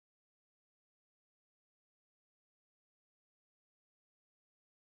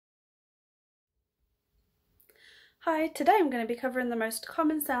Hi, today I'm going to be covering the most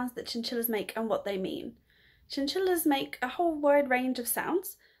common sounds that chinchillas make and what they mean. Chinchillas make a whole wide range of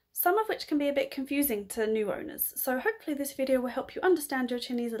sounds, some of which can be a bit confusing to new owners, so hopefully this video will help you understand your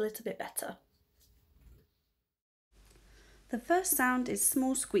chinnies a little bit better. The first sound is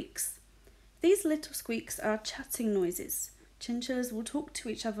small squeaks. These little squeaks are chatting noises. Chinchillas will talk to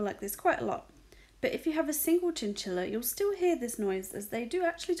each other like this quite a lot, but if you have a single chinchilla, you'll still hear this noise as they do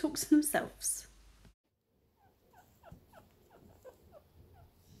actually talk to themselves.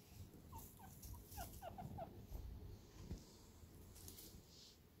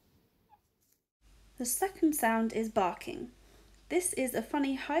 The second sound is barking. This is a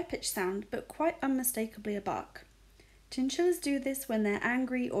funny high-pitched sound, but quite unmistakably a bark. Chinchillas do this when they're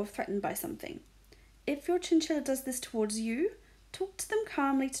angry or threatened by something. If your chinchilla does this towards you, talk to them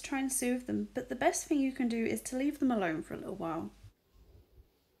calmly to try and soothe them, but the best thing you can do is to leave them alone for a little while.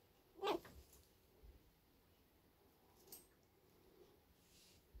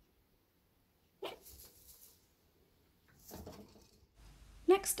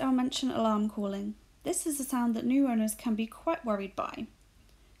 Next, I'll mention alarm calling. This is a sound that new owners can be quite worried by.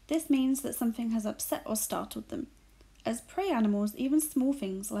 This means that something has upset or startled them. As prey animals, even small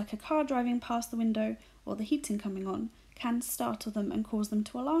things like a car driving past the window or the heating coming on can startle them and cause them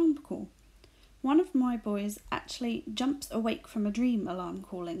to alarm call. One of my boys actually jumps awake from a dream alarm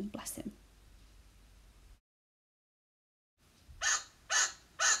calling, bless him.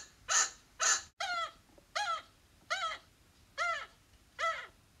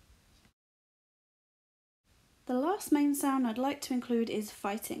 The last main sound I'd like to include is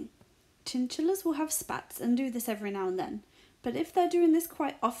fighting. Chinchillas will have spats and do this every now and then, but if they're doing this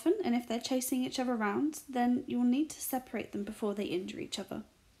quite often and if they're chasing each other around, then you'll need to separate them before they injure each other.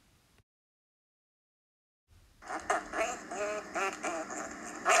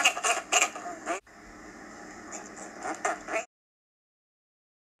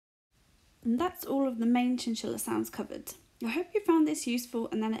 And that's all of the main chinchilla sounds covered. I hope you found this useful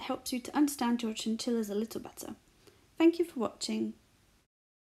and that it helps you to understand your chinchillas a little better. Thank you for watching.